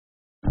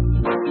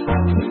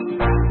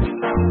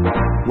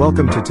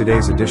Welcome to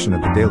today's edition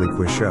of the Daily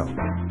Quiz Show.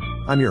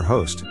 I'm your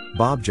host,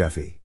 Bob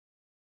Jeffy.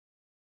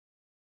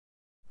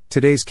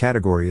 Today's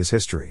category is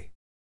history.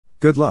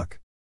 Good luck.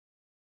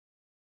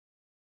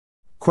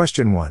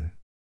 Question 1.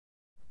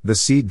 The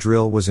seed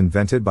drill was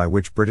invented by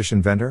which British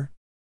inventor?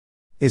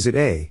 Is it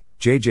A.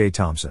 J.J.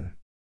 Thomson,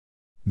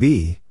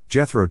 B.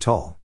 Jethro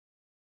Tull,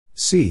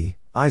 C.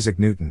 Isaac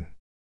Newton,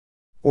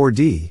 or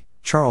D.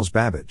 Charles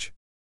Babbage?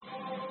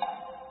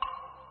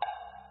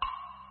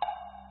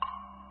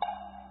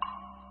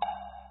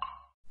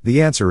 The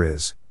answer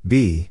is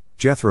B.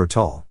 Jethro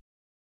Tull.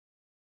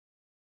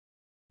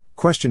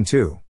 Question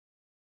 2.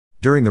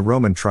 During the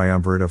Roman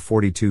triumvirate of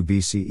 42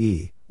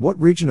 BCE, what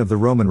region of the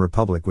Roman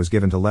Republic was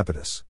given to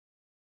Lepidus?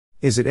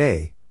 Is it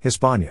A.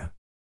 Hispania,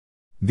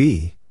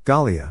 B.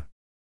 Gallia,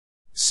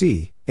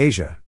 C.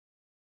 Asia,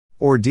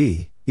 or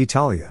D.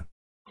 Italia?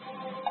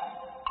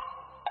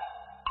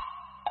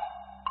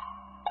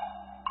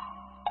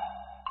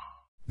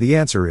 The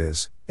answer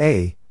is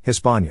A.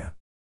 Hispania.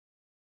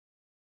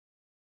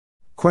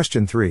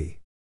 Question 3.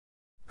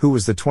 Who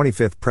was the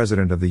 25th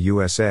President of the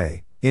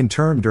USA, in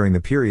term during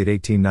the period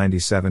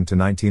 1897 to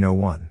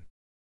 1901?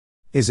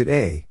 Is it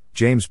A.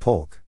 James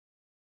Polk,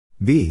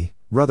 B.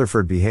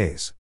 Rutherford B.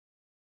 Hayes,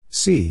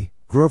 C.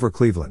 Grover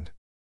Cleveland,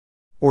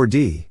 or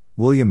D.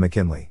 William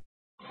McKinley?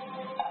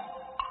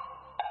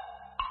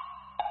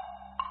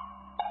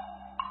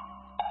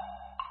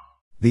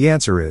 The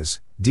answer is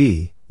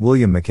D.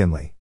 William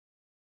McKinley.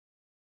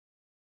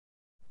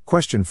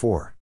 Question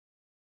 4.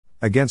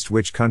 Against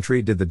which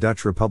country did the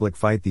Dutch Republic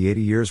fight the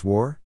 80 Years'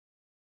 War?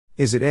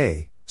 Is it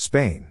A.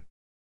 Spain,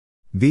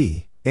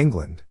 B.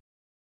 England,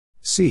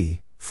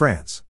 C.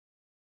 France,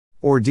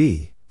 or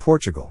D.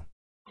 Portugal?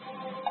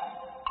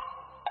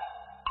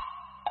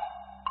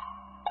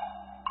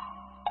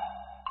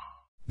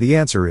 The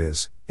answer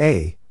is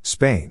A.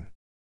 Spain.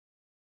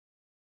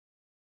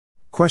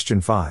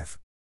 Question 5.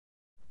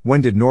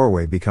 When did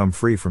Norway become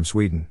free from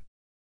Sweden?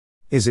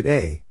 Is it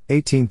A.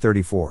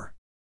 1834,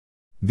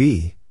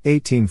 B.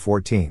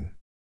 1814,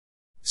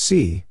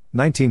 C.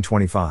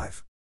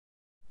 1925,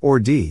 or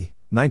D.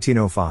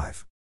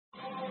 1905?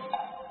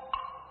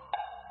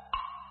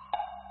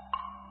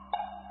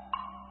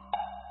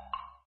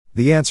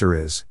 The answer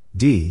is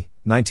D.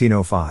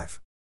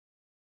 1905.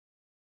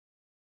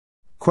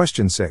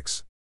 Question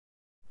 6.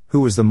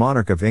 Who was the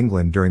monarch of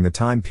England during the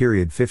time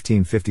period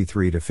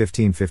 1553 to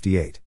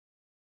 1558?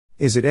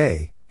 Is it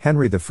A.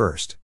 Henry I,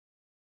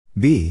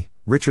 B.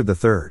 Richard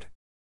III,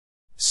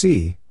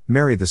 C.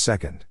 Mary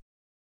II,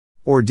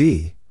 or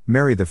D.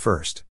 Mary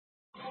I?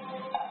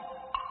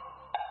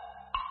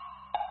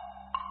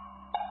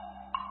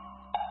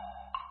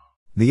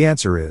 The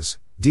answer is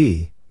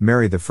D.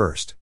 Mary I.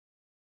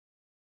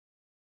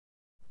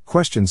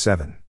 Question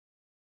 7.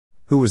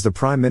 Who was the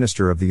Prime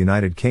Minister of the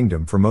United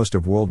Kingdom for most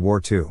of World War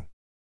II?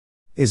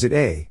 Is it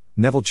A.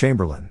 Neville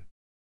Chamberlain,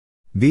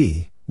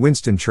 B.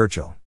 Winston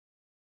Churchill,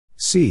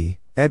 C.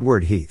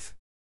 Edward Heath,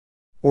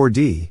 or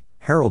D.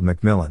 Harold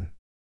Macmillan?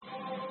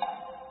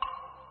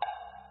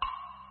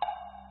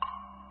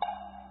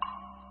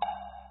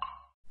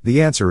 The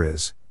answer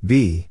is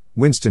B.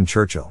 Winston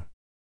Churchill.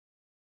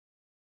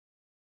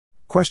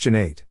 Question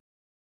 8.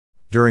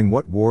 During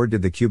what war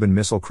did the Cuban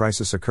Missile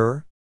Crisis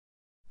occur?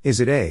 Is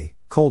it A.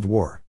 Cold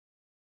War,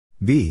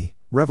 B.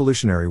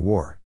 Revolutionary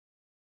War,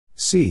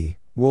 C.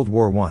 World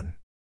War I,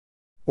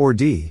 or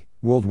D.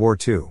 World War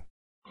II?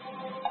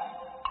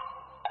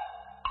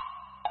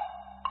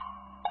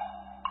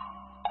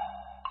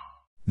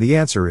 The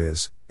answer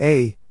is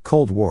A.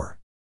 Cold War.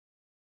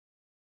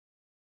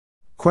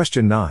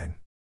 Question 9.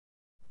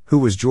 Who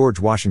was George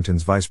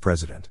Washington's vice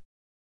president?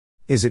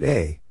 Is it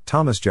A.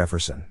 Thomas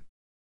Jefferson,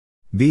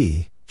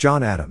 B.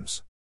 John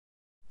Adams,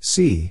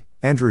 C.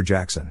 Andrew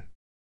Jackson,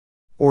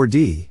 or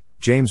D.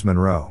 James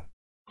Monroe?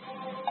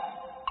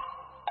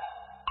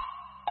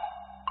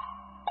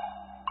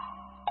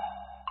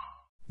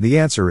 The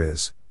answer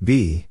is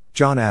B.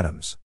 John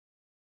Adams.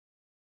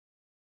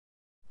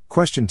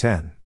 Question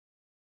 10.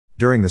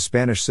 During the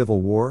Spanish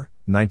Civil War,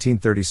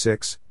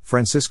 1936,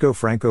 Francisco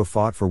Franco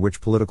fought for which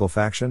political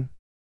faction?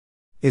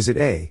 Is it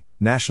A.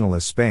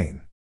 Nationalist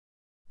Spain,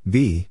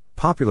 B.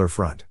 Popular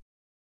Front,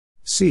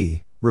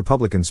 C.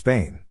 Republican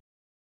Spain,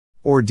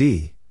 or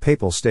D.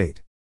 Papal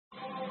State?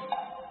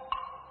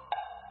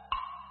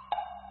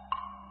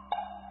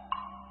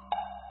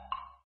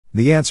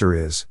 The answer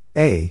is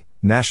A.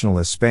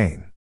 Nationalist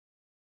Spain.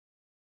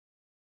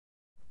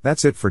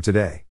 That's it for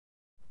today.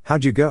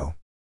 How'd you go?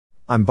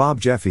 I'm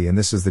Bob Jeffy and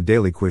this is the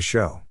Daily Quiz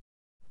Show.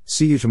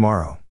 See you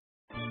tomorrow.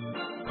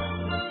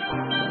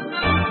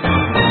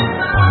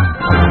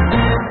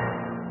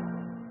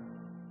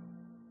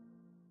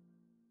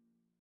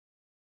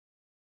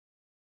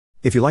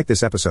 If you like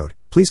this episode,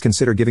 please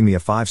consider giving me a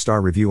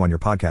 5-star review on your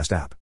podcast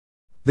app.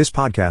 This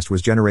podcast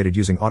was generated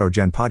using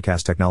AutoGen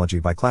podcast technology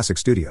by Classic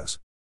Studios.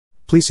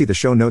 Please see the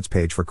show notes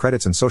page for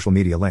credits and social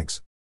media links.